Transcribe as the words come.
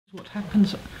What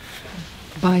happens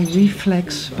by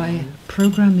reflex, by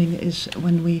programming, is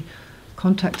when we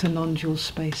contact a non-dual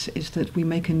space, is that we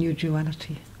make a new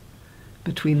duality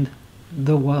between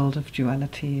the world of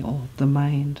duality, or the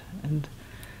mind and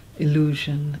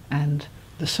illusion, and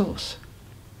the source.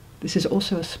 This is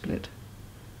also a split.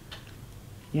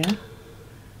 Yeah?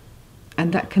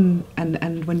 And that can,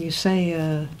 and when you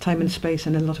say time and space,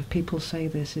 and a lot of people say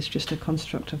this is just a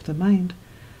construct of the mind,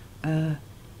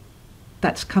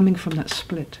 that's coming from that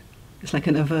split. It's like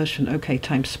an aversion. Okay,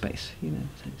 time, space.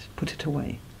 Put it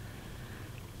away.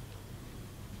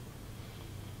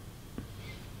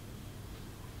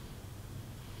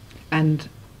 And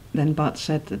then Bart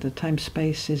said that the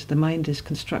time-space is, the mind is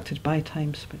constructed by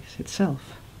time-space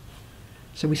itself.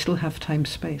 So we still have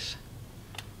time-space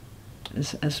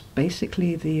as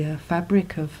basically the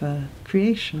fabric of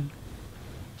creation.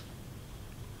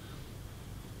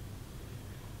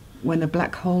 When a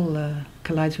black hole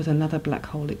collides with another black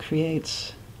hole, it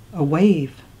creates a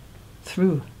wave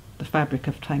through the fabric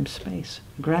of time-space,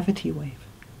 a gravity wave.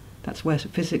 That's where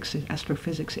physics,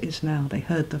 astrophysics is now. They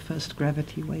heard the first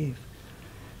gravity wave.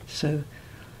 So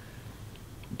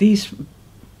these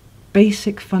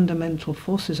basic fundamental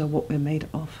forces are what we're made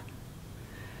of.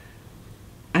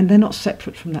 And they're not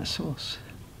separate from that source.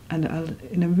 And I'll,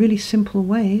 in a really simple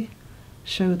way,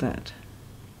 show that.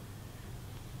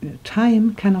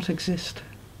 Time cannot exist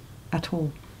at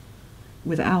all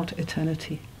without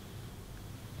eternity.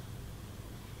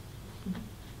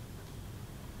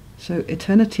 So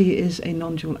eternity is a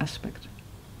non-dual aspect,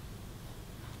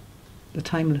 the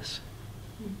timeless.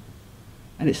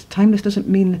 And it's timeless doesn't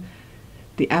mean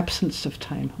the absence of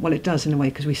time. Well, it does in a way,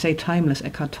 because we say timeless.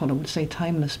 Eckhart Tolle would say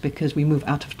timeless because we move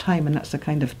out of time, and that's a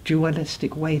kind of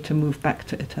dualistic way to move back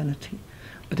to eternity.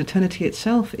 But eternity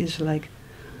itself is like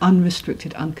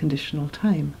unrestricted, unconditional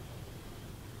time.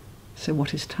 So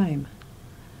what is time?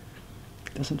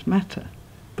 It doesn't matter.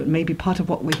 But maybe part of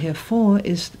what we're here for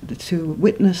is to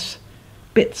witness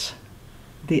bits,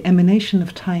 the emanation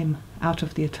of time out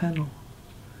of the eternal.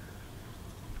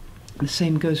 The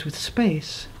same goes with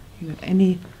space.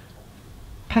 Any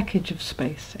package of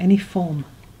space, any form,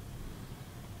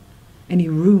 any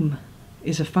room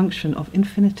is a function of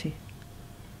infinity.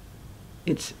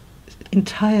 Its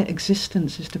entire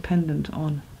existence is dependent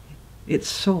on its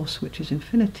source, which is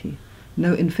infinity.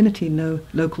 No infinity, no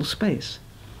local space.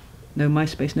 No my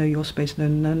space, no your space,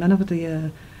 none of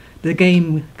the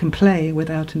game can play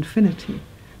without infinity.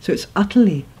 So it's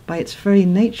utterly, by its very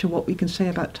nature, what we can say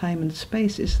about time and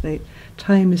space is that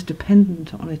time is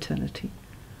dependent on eternity.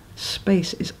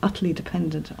 Space is utterly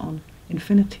dependent on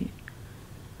infinity.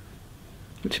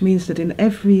 Which means that in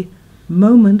every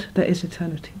moment there is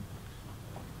eternity.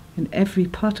 In every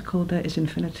particle there is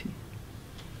infinity.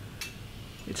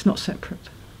 It's not separate.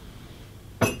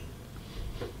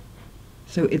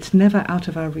 So it's never out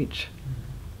of our reach.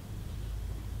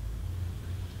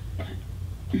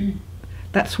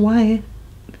 That's why,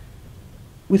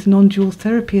 with non-dual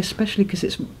therapy especially, because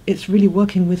it's really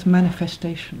working with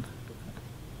manifestation,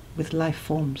 with life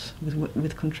forms,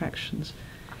 with contractions.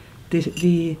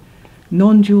 The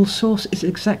non-dual source is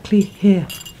exactly here,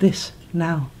 this,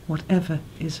 now, whatever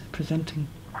is presenting.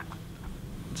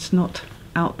 It's not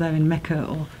out there in Mecca,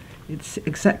 or it's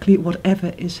exactly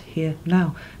whatever is here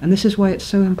now. And this is why it's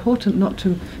so important not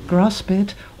to grasp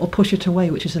it or push it away,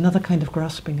 which is another kind of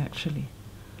grasping, actually.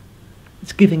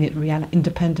 It's giving it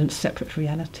independent, separate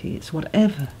reality. It's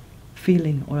whatever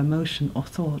feeling or emotion or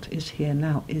thought is here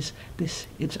now, is this,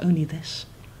 it's only this.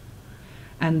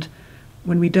 And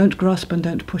when we don't grasp and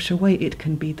don't push away, it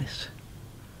can be this.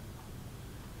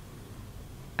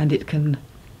 And it can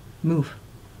move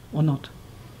or not.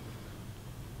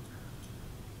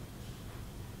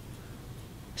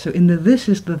 So in the this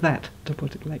is the that, to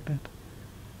put it like that.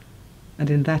 And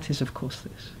in that is, of course,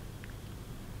 this.